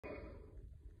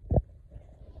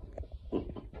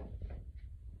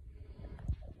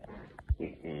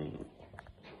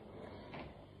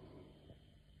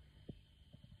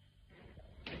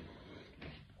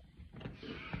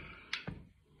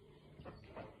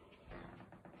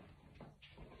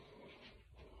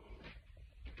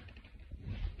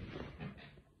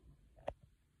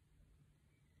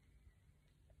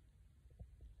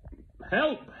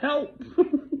Help, help.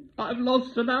 I've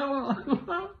lost an hour.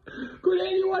 Could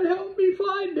anyone help me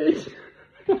find it?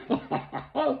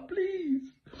 Oh, please.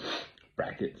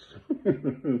 Brackets.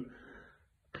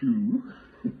 Clue.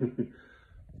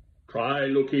 Try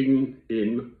looking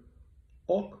in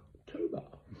October.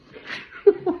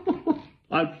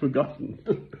 I'd forgotten.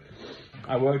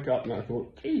 I woke up and I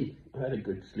thought, gee, I had a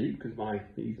good sleep because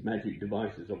these magic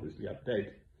devices obviously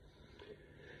update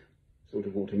sort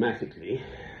of automatically.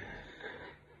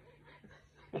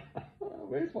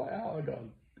 Where's my hour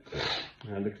gone?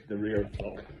 I looked at the real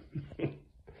clock,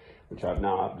 which I've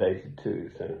now updated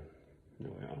too, so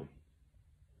there we are.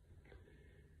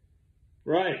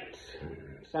 Right,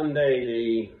 Sunday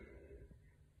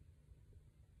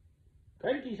the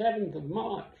 27th of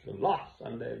March, the last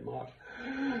Sunday of March,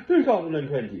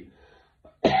 2020.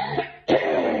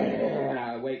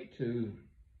 I wake to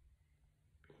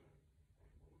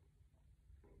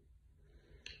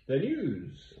the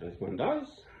news, as one does.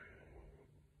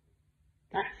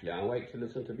 Actually, I wake to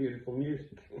listen to beautiful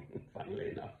music,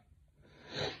 funnily enough.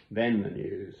 Then the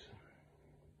news.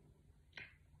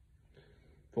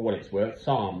 For what it's worth,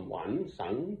 Psalm 1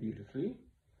 sung beautifully.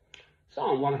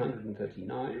 Psalm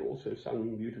 139 also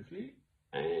sung beautifully.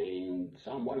 And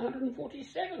Psalm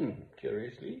 147,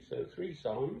 curiously, so 3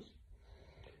 psalms.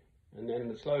 And then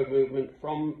the slow movement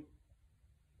from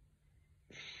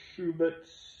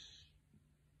Schubert's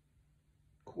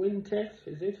quintet,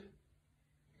 is it?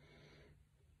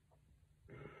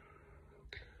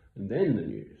 And then the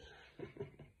news.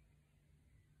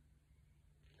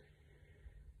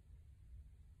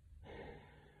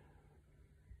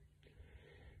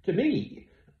 To me,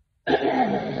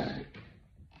 man,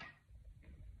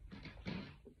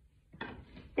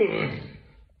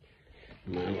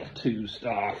 I have 2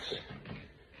 staffs.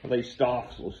 Are they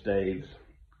staffs or staves?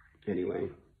 Anyway.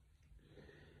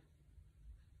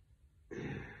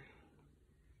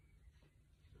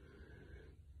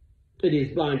 It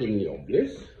is blindingly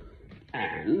obvious,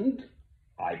 and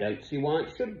I don't see why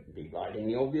it shouldn't be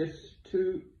blindingly obvious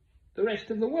to the rest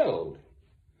of the world.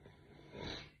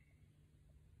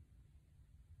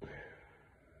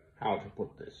 How to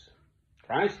put this?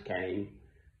 Christ came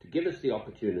to give us the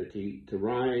opportunity to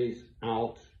rise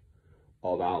out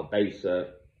of our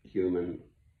baser human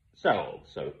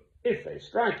selves. So if they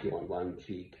strike you on one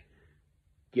cheek,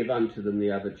 give unto them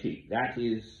the other cheek. That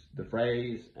is the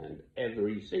phrase, and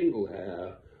every single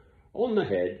hair on the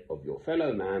head of your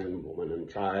fellow man, woman and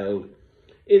child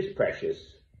is precious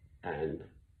and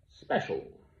special.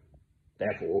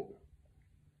 Therefore,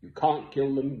 you can't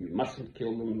kill them, you mustn't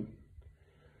kill them,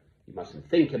 you mustn't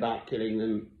think about killing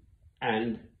them,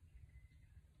 and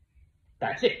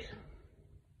that's it.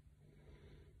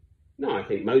 Now, I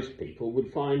think most people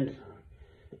would find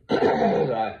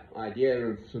the idea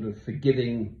of sort of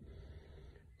forgiving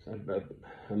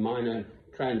a minor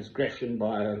transgression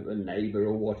by a neighbour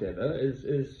or whatever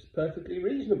is perfectly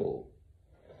reasonable.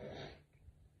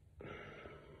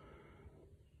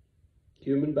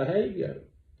 Human behaviour.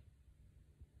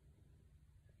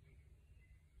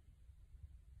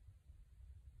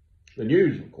 The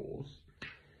news, of course,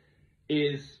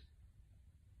 is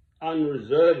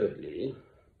unreservedly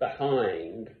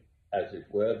behind, as it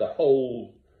were, the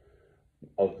whole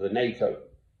of the NATO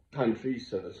countries,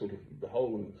 so the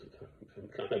whole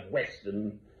kind of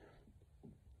Western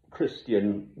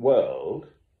Christian world,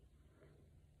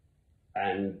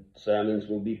 and sermons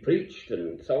will be preached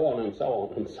and so on and so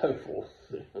on and so forth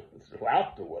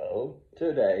throughout the world,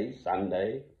 today,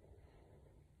 Sunday.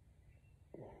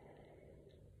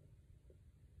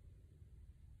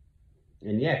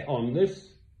 And yet on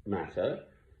this matter,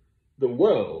 the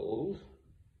world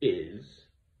is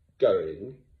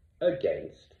going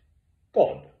against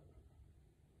God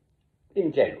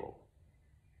in general,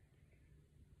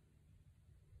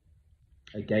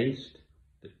 against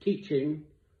the teaching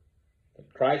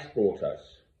that Christ brought us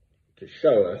to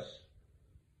show us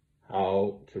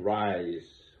how to rise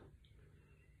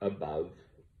above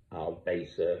our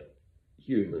baser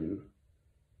human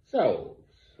selves.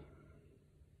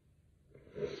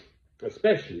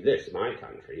 Especially this, my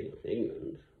country,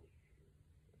 England.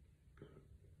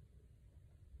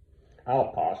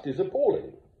 Our past is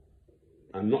appalling.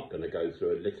 I'm not going to go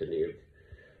through a litany of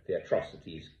the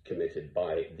atrocities committed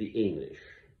by the English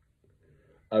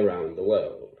around the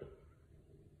world.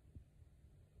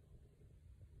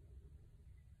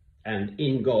 And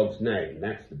in God's name,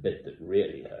 that's the bit that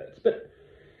really hurts. But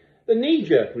the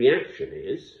knee-jerk reaction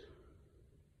is,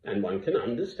 and one can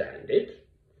understand it,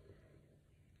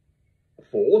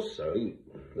 so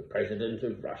the president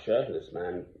of Russia, this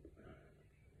man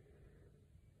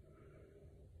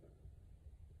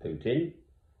Putin,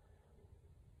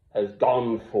 has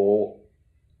gone for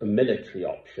a military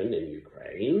option in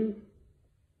Ukraine.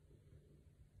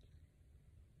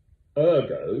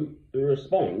 Ergo, the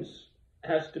response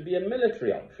has to be a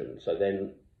military option. So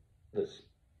then this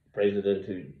president,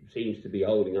 who seems to be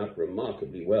holding up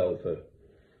remarkably well for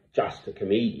just a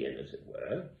comedian, as it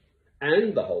were,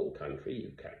 and the whole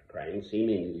country, Ukraine,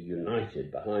 seemingly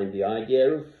united behind the idea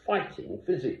of fighting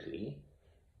physically,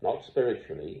 not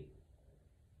spiritually.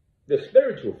 The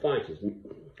spiritual fight is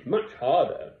much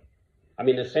harder. I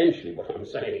mean, essentially what I'm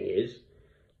saying is,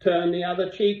 turn the other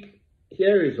cheek.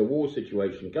 Here is a war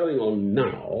situation going on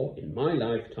now, in my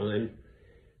lifetime,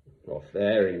 off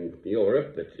there in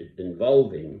Europe, but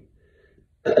involving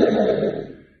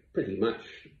pretty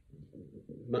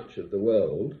much of the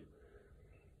world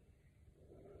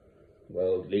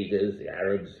leaders, the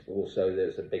Arabs. Also,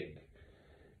 there's a big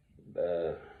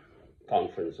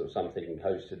conference or something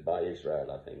hosted by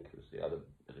Israel, I think, was the other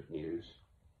bit of news,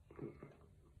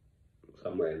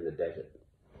 somewhere in the desert.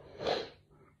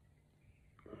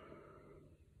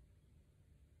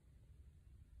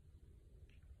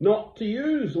 Not to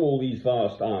use all these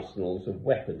vast arsenals of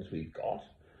weapons we've got.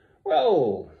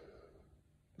 Well,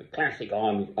 the classic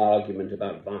argument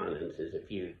about violence is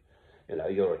if you're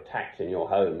attacked in your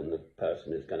home and the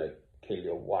person is going to kill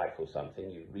your wife or something,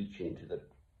 you reach into the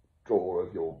drawer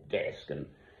of your desk and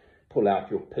pull out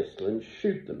your pistol and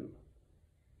shoot them.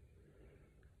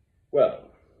 Well,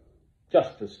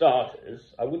 just for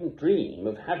starters, I wouldn't dream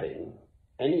of having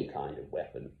any kind of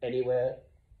weapon anywhere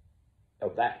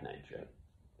of that nature.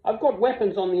 I've got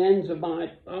weapons on the ends of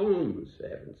my arms, for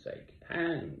heaven's sake,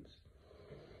 hands.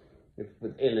 If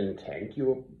with ill intent,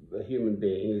 a human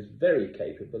being is very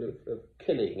capable of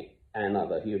killing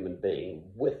another human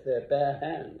being with their bare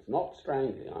hands, not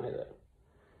strangling either.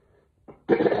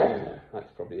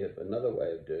 That's probably another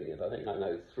way of doing it. I think I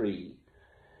know three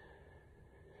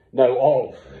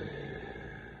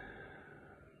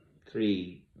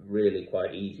really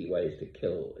quite easy ways to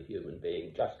kill a human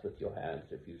being just with your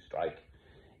hands if you strike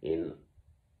in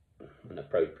an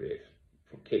appropriate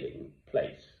for killing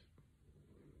place.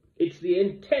 It's the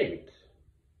intent.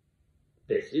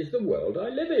 This is the world I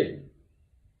live in.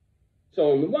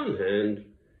 So on the one hand,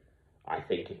 I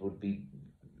think it would be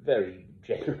very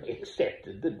generally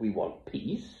accepted that we want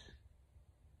peace,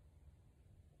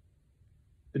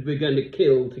 but we're going to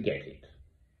kill to get it.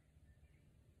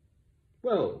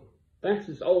 Well, that's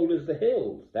as old as the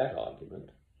hills, that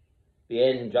argument. The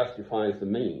end justifies the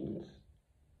means.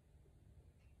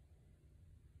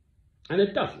 And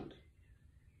it doesn't.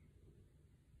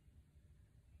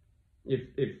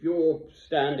 If you're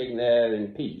standing there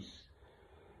in peace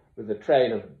with a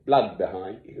trail of blood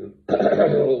behind you,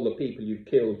 all the people you've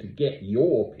killed to get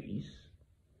your peace,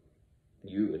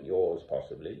 you and yours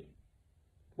possibly,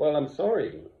 well, I'm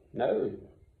sorry, no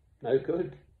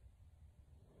good.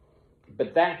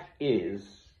 But that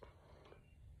is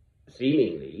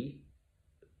seemingly,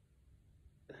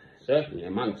 certainly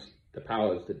amongst the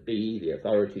powers that be, the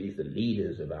authorities, the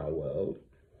leaders of our world,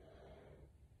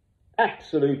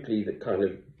 absolutely the kind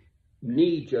of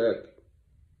knee-jerk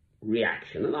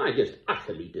reaction, and I just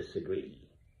utterly disagree.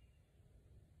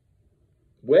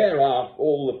 Where are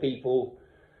all the people,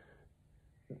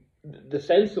 the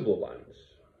sensible ones?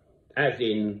 As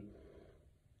in,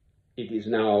 it is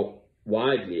now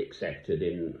widely accepted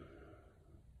in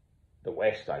the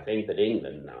West, I think, but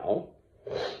England now,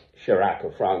 Chirac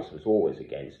of France was always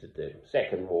against it, the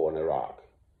second war in Iraq.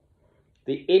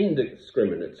 The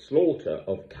indiscriminate slaughter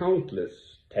of countless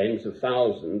tens of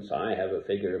thousands, I have a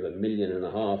figure of 1.5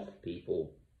 million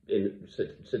people,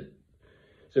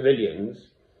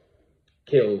 civilians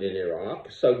killed in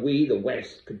Iraq, so we, the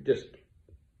West, could just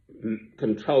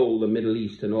control the Middle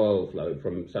Eastern oil flow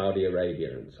from Saudi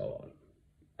Arabia and so on,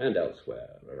 and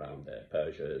elsewhere around there,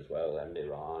 Persia as well, and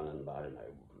Iran, and I don't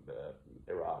know,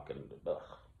 Iraq, and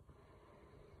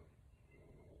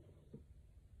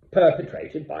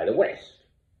perpetrated by the West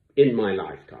in my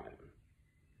lifetime.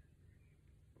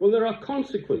 Well, there are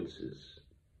consequences.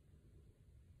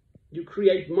 You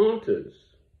create martyrs.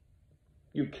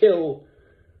 You kill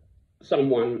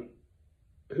someone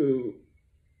who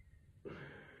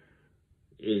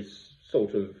is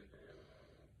sort of,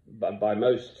 by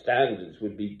most standards,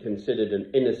 would be considered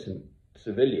an innocent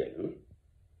civilian.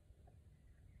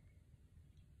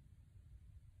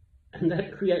 And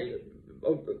that creates,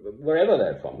 wherever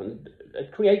they're from, and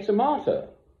it creates a martyr,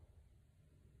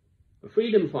 a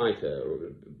freedom fighter,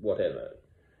 or whatever.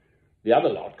 The other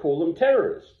lot call them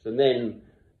terrorists, and then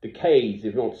decades,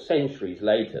 if not centuries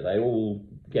later, they all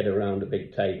get around a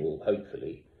big table,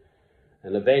 hopefully,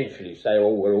 and eventually say,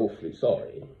 oh, we're awfully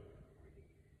sorry.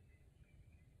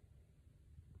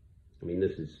 I mean,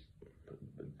 this is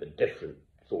a different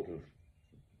sort of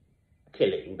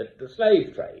killing, but the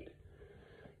slave trade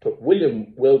took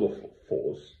William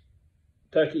Wilberforce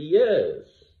 30 years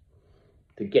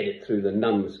to get it through the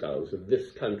numbskulls of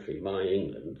this country, my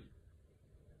England,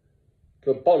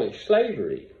 to abolish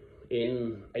slavery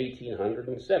in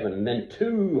 1807. And then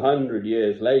 200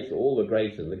 years later, all the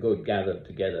great and the good gathered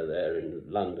together there in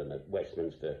London at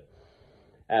Westminster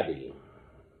Abbey.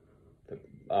 The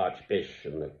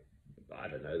Archbishop and the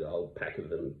whole pack of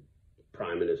them,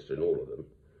 Prime Minister and all of them,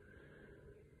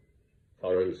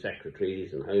 Foreign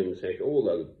Secretaries and Home Secretaries, all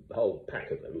the whole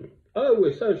pack of them. Oh,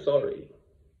 we're so sorry.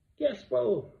 Yes,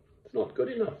 well, it's not good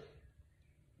enough.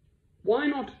 Why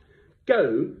not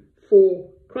go for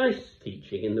Christ's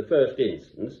teaching in the first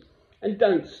instance and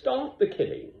don't start the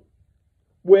killing?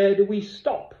 Where do we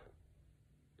stop?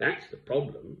 That's the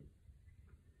problem.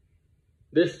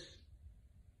 This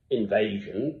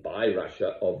invasion by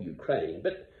Russia of Ukraine,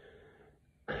 but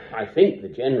I think the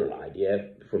general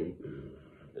idea from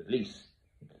at least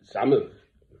some of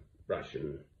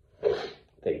Russian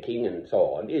thinking and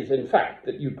so on is in fact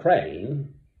that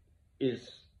Ukraine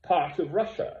is part of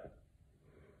Russia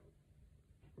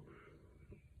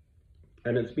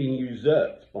and it's been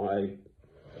usurped by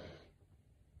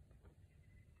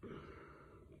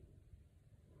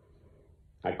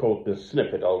I caught the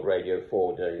snippet old Radio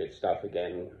 4 doing its stuff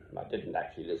again. I didn't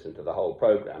actually listen to the whole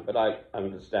programme, but I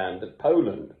understand that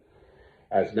Poland,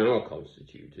 as now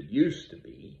constituted, used to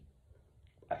be,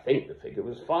 I think the figure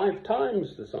was 5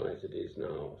 times the size it is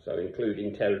now, so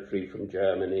including territory from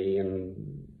Germany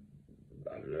and,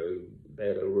 I don't know,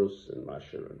 Belarus and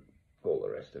Russia and all the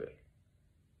rest of it.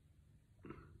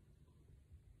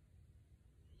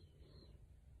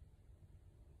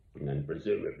 And then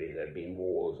presumably there'd been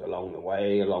wars along the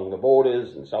way, along the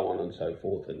borders and so on and so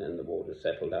forth, and then the borders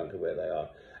settled down to where they are.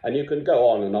 And you can go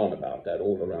on and on about that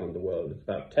all around the world. It's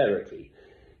about territory.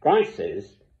 Christ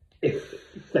says, if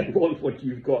they want what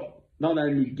you've got, not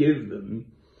only give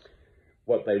them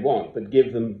what they want, but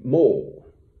give them more.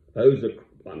 Those are,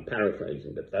 I'm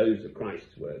paraphrasing, but those are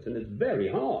Christ's words, and it's very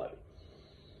hard.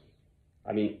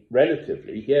 I mean,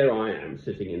 relatively, here I am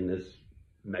sitting in this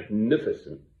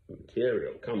magnificent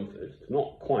material comfort. It's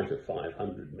not quite a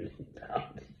 £500 million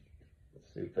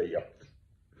super yacht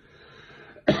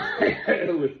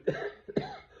with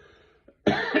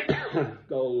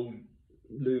gold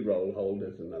loo roll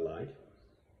holders and the like.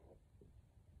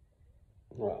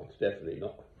 Well, it's definitely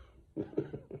not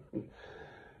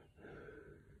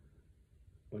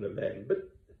one of them, but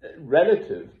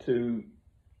relative to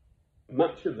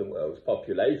much of the world's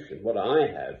population, what I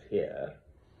have here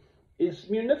is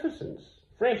munificence.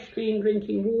 Fresh, clean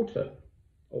drinking water,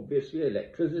 obviously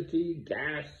electricity,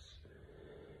 gas,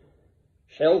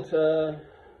 shelter,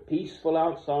 peaceful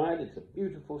outside. It's a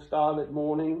beautiful starlit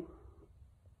morning.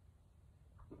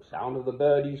 Sound of the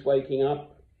birdies waking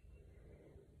up.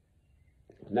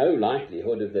 No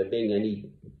likelihood of there being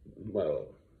any,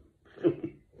 well,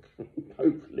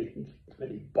 hopefully,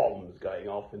 any bombs going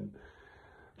off in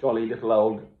jolly little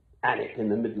old Alnwick in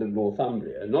the middle of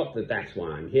Northumbria. Not that that's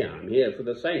why I'm here. I'm here for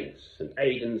the saints, St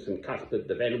Aidan, St Cuthbert,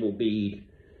 the Venerable Bede,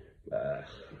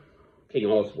 King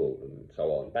Oswald and so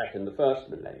on, back in the first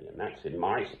millennium. That's in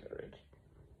my spirit.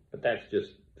 But that's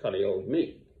just funny old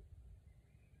me.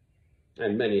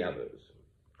 And many others,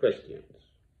 Christians.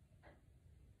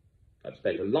 I've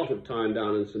spent a lot of time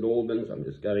down in St Albans. I'm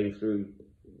just going through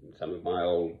some of my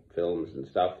old films and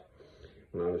stuff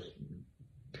when I was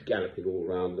galloping all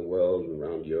around the world and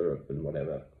around Europe and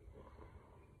whatever.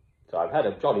 So I've had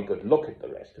a jolly good look at the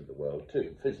rest of the world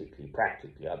too, physically,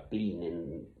 practically. I've been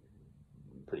in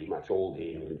pretty much all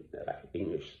the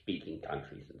English-speaking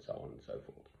countries and so on and so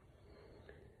forth.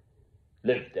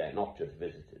 Lived there, not just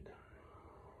visited.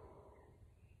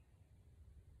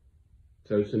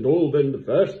 So St Alban, the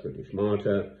first British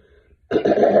martyr,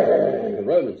 a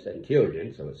Roman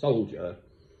centurion, so a soldier,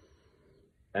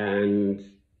 and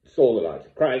saw the light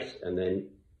of Christ and then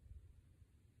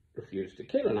refused to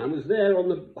kill. And I was there on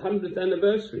the 100th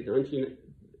anniversary,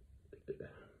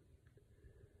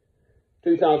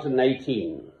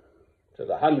 2018. So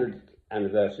the 100th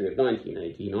anniversary of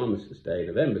 1918, Armistice Day,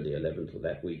 November the 11th, or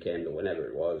that weekend, or whenever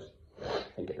it was. I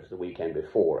think it was the weekend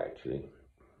before, actually. In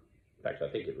fact, I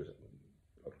think it was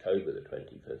October the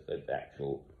 25th, the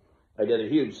actual. I did a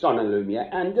huge Sonna Lumia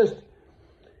and just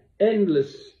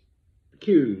endless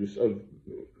queues of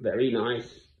very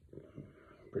nice,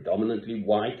 predominantly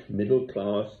white,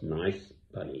 middle-class, nice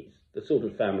bunnies, the sort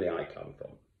of family I come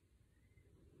from.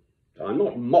 So I'm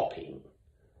not mocking.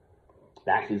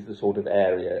 That is the sort of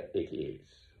area it is.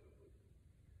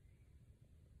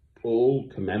 All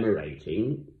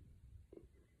commemorating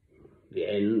the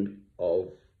end of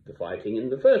the fighting in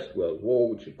the First World War,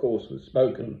 which of course was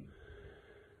spoken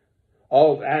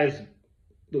of as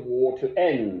the war to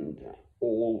end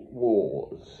all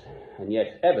wars. And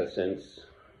yet ever since,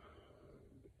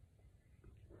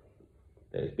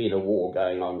 there's been a war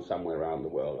going on somewhere around the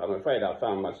world. I'm afraid I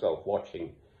found myself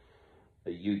watching a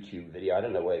YouTube video. I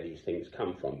don't know where these things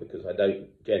come from because I don't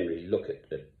generally look at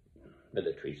the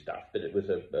military stuff, but it was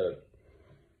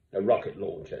a rocket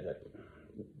launcher, that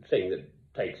thing that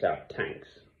takes out tanks,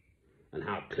 and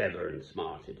how clever and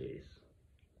smart it is,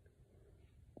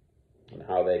 and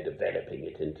how they're developing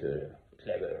it into a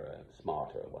cleverer,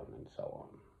 smarter one, and so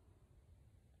on.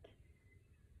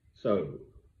 So,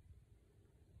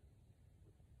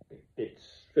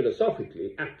 it's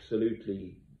philosophically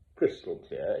absolutely crystal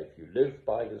clear. If you live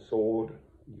by the sword,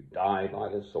 you die by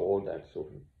the sword. That's sort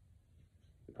of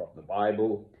from the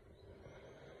Bible.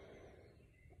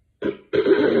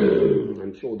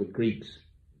 I'm sure the Greeks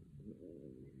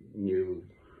knew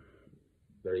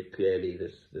very clearly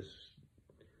this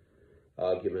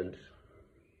argument.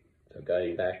 So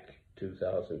going back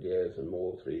 2,000 years and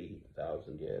more,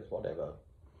 3,000 years, whatever.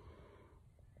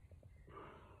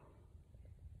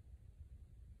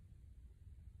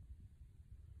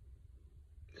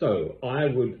 So I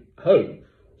would hope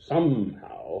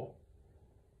somehow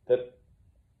that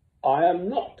I am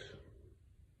not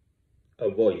a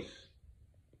voice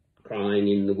crying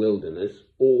in the wilderness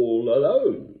all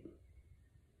alone.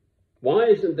 Why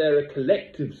isn't there a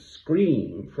collective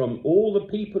scream from all the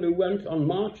people who went on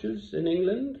marches in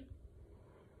England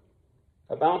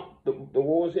about the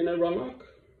wars in Iraq?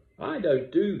 I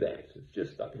don't do that. It's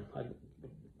just,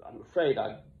 I'm afraid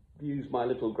I use my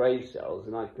little grey cells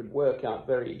and I could work out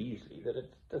very easily that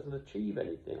it doesn't achieve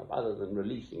anything other than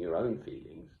releasing your own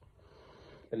feelings.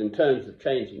 But in terms of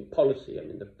changing policy, I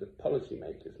mean, the policy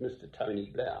makers, Mr.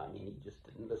 Tony Blair, I mean, he just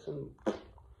didn't listen.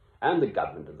 And the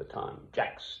government of the time,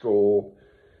 Jack Straw,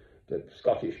 the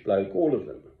Scottish bloke, all of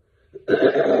them,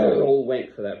 all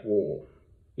went for that war.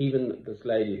 Even this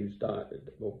lady who's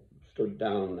died, or stood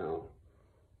down now,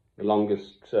 the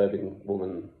longest serving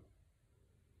woman,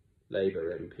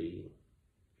 Labour MP.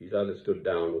 She's either stood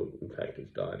down or in fact has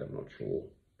died, I'm not sure.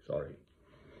 Sorry.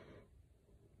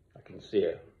 I can see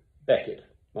her. Beckett.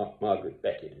 Margaret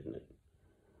Beckett, isn't it?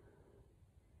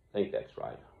 I think that's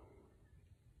right.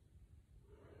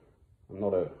 I'm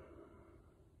not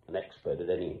an expert at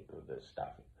any of this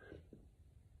stuff.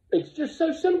 It's just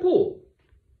so simple.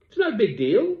 It's no big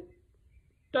deal.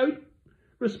 Don't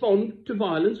respond to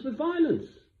violence with violence,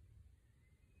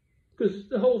 because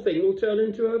the whole thing will turn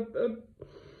into a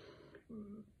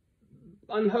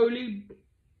unholy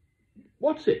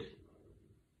what's it?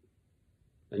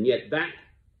 And yet that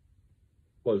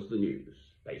was the news,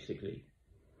 basically.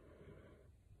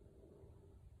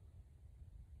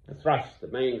 The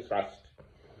main thrust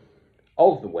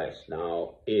of the West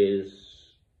now is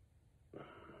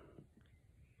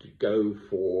to go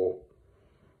for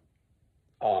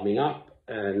arming up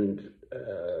and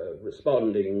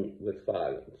responding with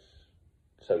violence.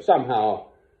 So somehow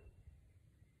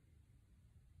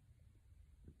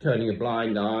turning a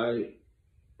blind eye,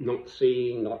 not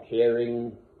seeing, not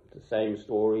hearing the same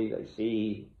story. They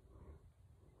see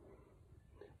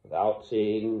without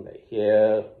seeing, they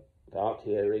hear without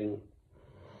hearing,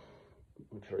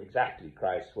 which are exactly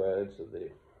Christ's words of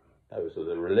those are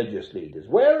the religious leaders.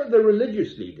 Where are the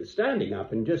religious leaders standing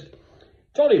up and just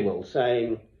jolly well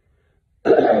saying,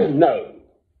 no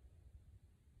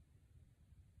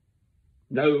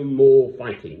more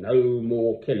fighting, no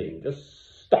more killing,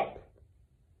 just stop?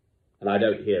 And I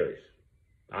don't hear it.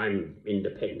 I'm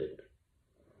independent.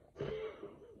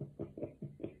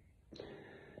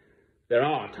 There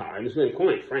are times when,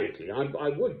 quite frankly, I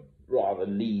would rather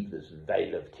leave this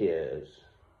vale of tears.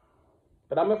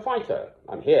 But I'm a fighter.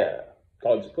 I'm here.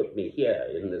 God's put me here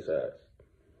in this earth.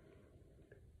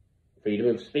 Freedom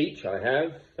of speech I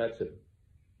have. That's a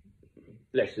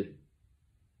blessed...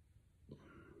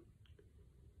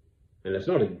 And it's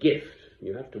not a gift.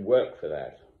 You have to work for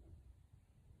that.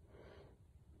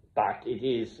 But it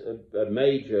is a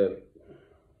major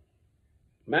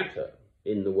matter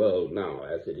in the world now,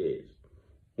 as it is.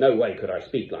 No way could I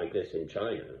speak like this in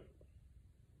China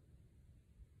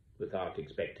without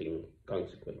expecting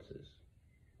consequences.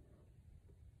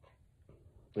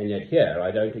 And yet here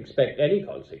I don't expect any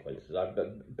consequences.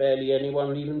 Barely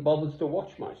anyone even bothers to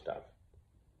watch my stuff.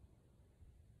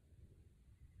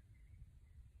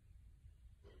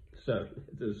 So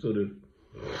it's a sort of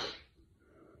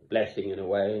blessing in a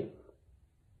way.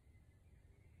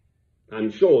 I'm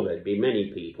sure there'd be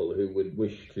many people who would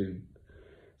wish to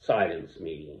silence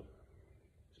me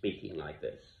speaking like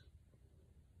this.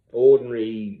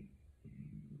 ordinary,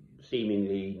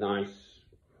 seemingly nice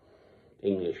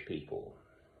English people,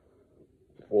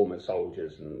 former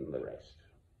soldiers and the rest.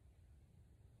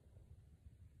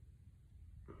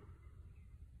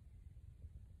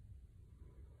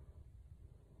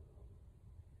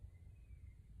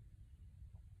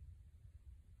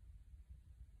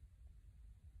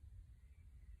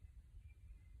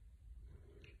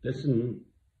 Listen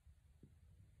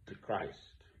to Christ.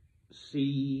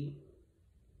 See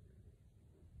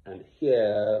and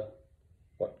hear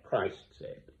what Christ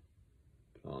said.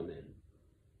 Amen.